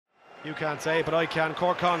You can't say it, but I can.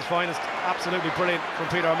 Corcon's finest. Absolutely brilliant from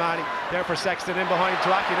Peter O'Mahony. There for Sexton, in behind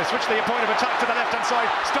Taraki. They switch the point of attack to the left-hand side.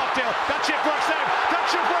 Stockdale. That chip works out. That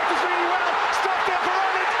chip works really well. Stockdale for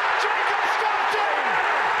Ireland. Jacob Stockdale!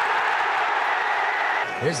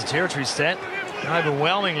 Here's the territory set.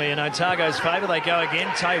 Overwhelmingly in Otago's favour. They go again.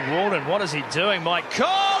 Tay Walden. What is he doing? Mike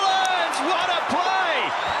Collins! What a play!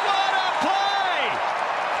 What a play!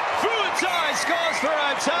 Fuatai scores for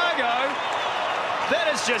Otago. That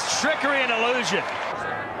is just trickery and illusion.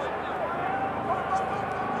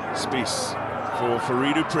 Space for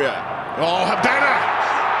Farid Priya. Oh, Habana!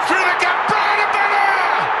 Through the gap, Brian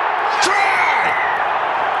Habana! Try!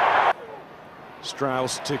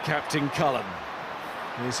 Strauss to Captain Cullen.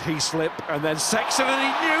 Is he slip, and then Sexton, and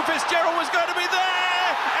he knew Fitzgerald was going to be there!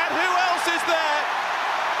 And who else is there?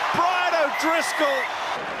 Brian O'Driscoll!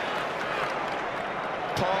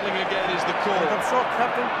 Palling again is the call.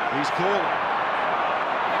 Captain. He's calling.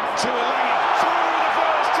 2 a lane, through the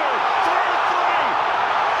first 2, through 3,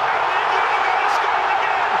 and they're going to score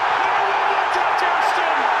again! No one looked at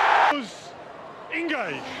Johnston!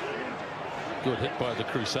 Engage. Good hit by the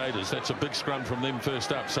Crusaders. That's a big scrum from them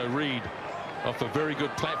first up. So Reid off a very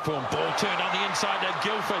good platform. Ball turned on the inside to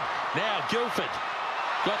Guildford. Now Guildford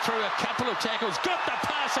got through a couple of tackles, got the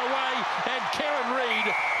pass away, and Kieran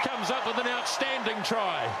Reid comes up with an outstanding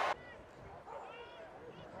try.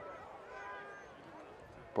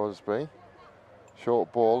 Busby,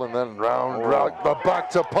 short ball, and then round the back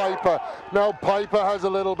to Piper. Now Piper has a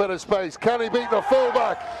little bit of space. Can he beat the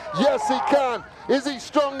fullback? Yes, he can. Is he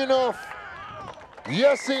strong enough?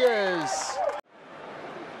 Yes, he is.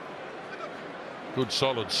 Good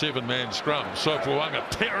solid 7-man scrum. Sopuanga,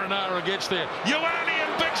 Perenara gets there. Ioane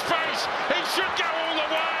in big space. He should go all the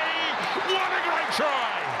way. What a great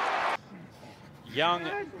try! Young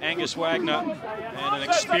Angus Wagner and an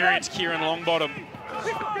experienced Kieran Longbottom.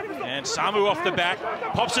 And Samu off the back,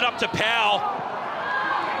 pops it up to Powell.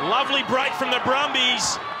 Lovely break from the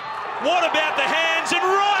Brumbies. What about the hands? And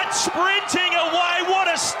right, sprinting away. What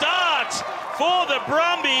a start for the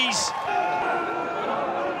Brumbies.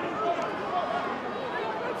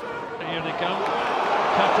 Here they come,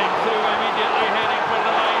 cutting through immediately, heading for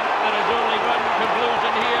the line. There is only one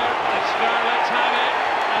conclusion here. The Scarlets have it,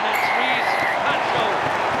 and it's Reese Hatchell.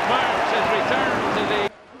 Marks has returned to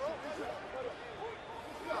the...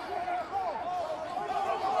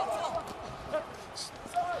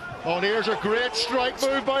 Oh, and here's a great strike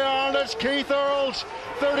move by Ireland's Keith Earls.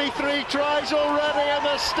 33 tries already, and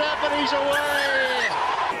the Stephanie's away.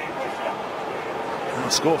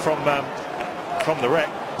 Score from the wreck.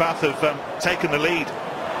 Bath have taken the lead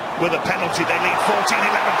with a penalty. They lead 14-11.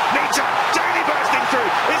 Nita Daly bursting through.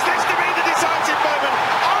 Is this to be the decisive moment?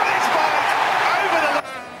 On his bike, over the line.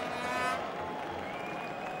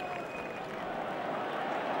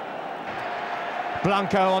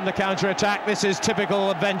 Blanco on the counter-attack. This is typical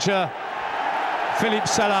adventure. Philippe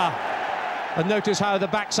Sella. And notice how the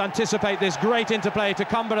backs anticipate this great interplay to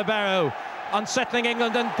Combarabero. Unsettling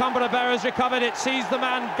England, and Combarabero recovered it. Sees the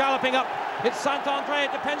man galloping up. It's Saint-Andre.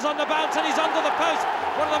 It depends on the bounce, and he's under the post.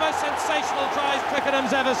 One of the most sensational tries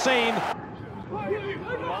Twickenham's ever seen.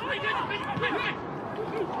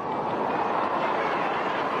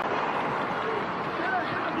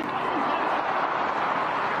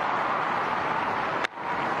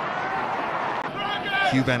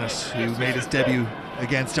 Hugh Bennett, who made his debut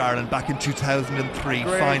against Ireland back in 2003,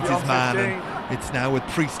 finds his man, and it's now with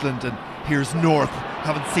Priestland, and here's North.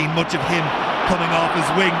 Haven't seen much of him coming off his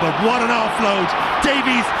wing, but what an offload.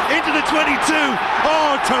 Davies into the 22.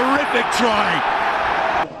 Oh, terrific try.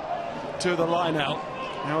 To the line out.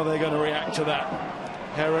 How are they going to react to that?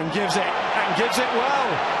 Heron gives it, and gives it well.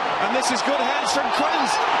 And this is good hands from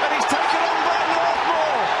Quins, and he's taken on by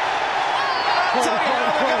Northmore. I'll tell you how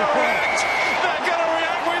they're going to react. They're going to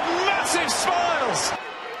react with massive smiles.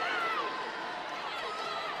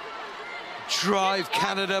 Drive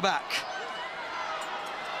Canada back.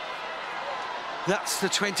 That's the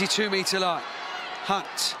 22-metre line.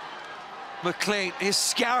 Hunt, McLean, here's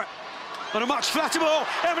Scarrett on a much flatter ball.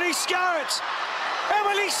 Emily Scarrett!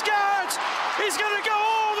 Emily Scarrett is going to go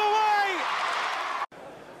all the way!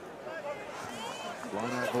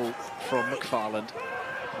 Line out ball from McFarland.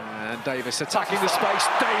 And Davis attacking the space.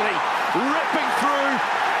 Daly ripping through.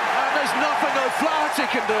 And there's nothing O'Flaherty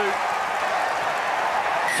can do.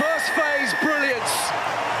 First phase brilliance.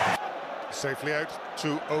 Safely out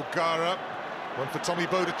to O'Gara. One for Tommy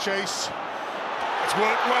Bowe to chase. It's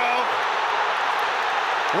worked well.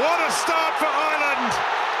 What a start for Ireland.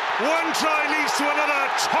 One try leads to another.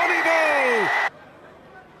 Tommy Bowe.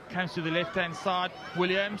 Comes to the left-hand side.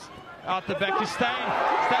 Williams Out the back to Stein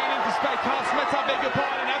into space. Carl Smith, I beg your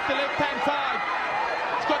pardon, up the left-hand side.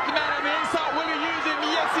 He's got the man on the inside. Will he use him?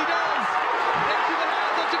 Yes, he does. Into the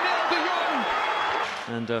hands of Jamil de Jong.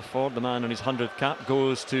 And Forde, the man on his 100th cap,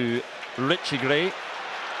 goes to Richie Gray.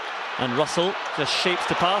 And Russell just shapes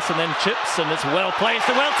to pass and then chips, and it's well placed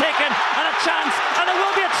and well taken, and a chance, and there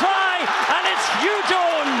will be a try, and it's Hugh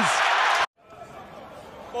Jones.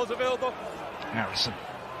 Ball's available. Harrison.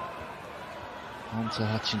 On to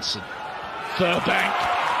Hutchinson. Furbank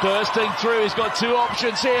bursting through. He's got two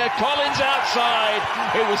options here. Collins outside.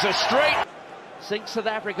 It was a straight. Think South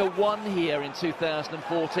Africa won here in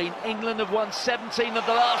 2014. England have won 17 of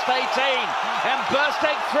the last 18. And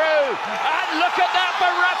bursting through. And look at that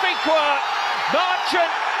for Rafi Quirk.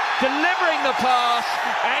 Marchant delivering the pass.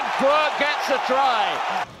 And Quirk gets the try.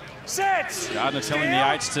 Set! Gardner telling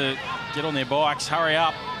the eights to get on their bikes. Hurry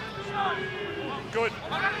up. Good.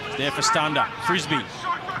 It's there for Stander. Frisbee.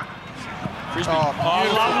 Lovely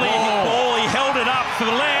ball. He held it up for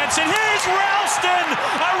the Lance. And here's Ralston.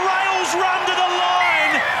 A rails run to the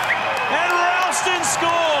line. And Ralston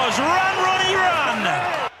scores. Run, Ronnie, run.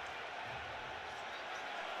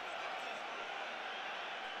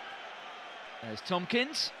 There's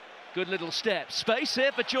Tompkins. Good little step. Space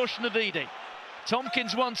here for Josh Navidi.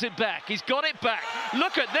 Tompkins wants it back. He's got it back.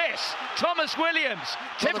 Look at this. Thomas Williams.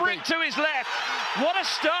 Tipperick to his left. What a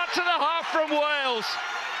start to the half from Wales.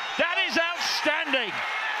 That is outstanding.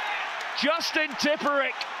 Justin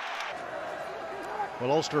Tipperick.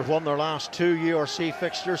 Well, Ulster have won their last two URC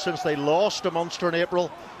fixtures since they lost to Munster in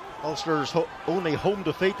April. Ulster's only home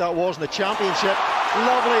defeat, that was in the championship.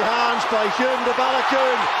 Lovely hands by Hume to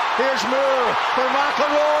Balakoon. Here's Moore for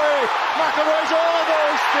McElroy. McElroy's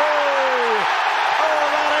almost through. Oh,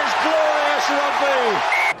 that is glorious rugby.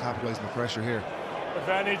 Capitalising the pressure here.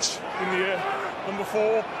 Advantage in the air. Number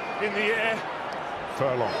 4 in the air.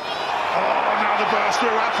 Furlong. Oh, now the burst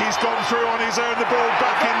through. Aki's gone through on his own. The ball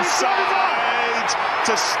back inside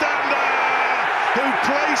to Stander, who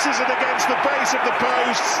places it against the base of the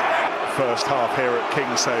posts. First half here at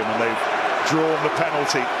Kingsholm, and they've drawn the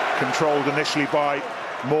penalty, controlled initially by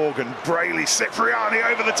Morgan. Brayley Cipriani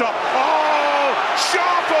over the top. Oh,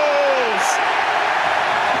 Sharples!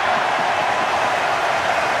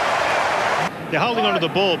 They're holding onto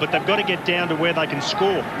the ball, but they've got to get down to where they can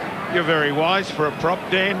score. You're very wise for a prop,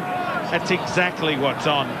 Dan. That's exactly what's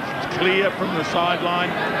on. It's clear from the sideline.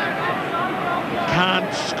 You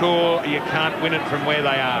can't score, you can't win it from where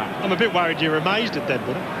they are. I'm a bit worried you're amazed at that,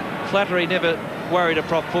 Buddha. Flattery never worried a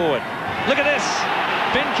prop forward. Look at this.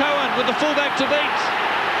 Ben Cohen with the fullback to beat.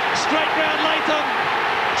 Straight round Latham.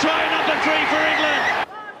 Try number 3 for England.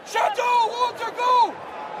 Chateau, Walter, go!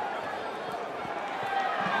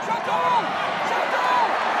 Chateau!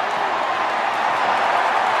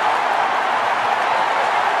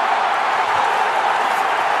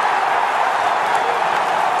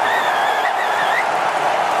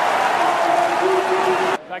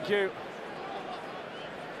 Thank you.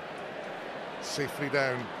 Safely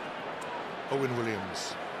down, Owen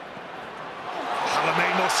Williams.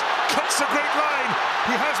 Halamenos cuts a great line.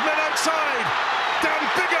 He has men outside. Down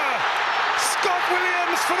bigger. Scott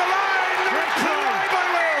Williams for the line.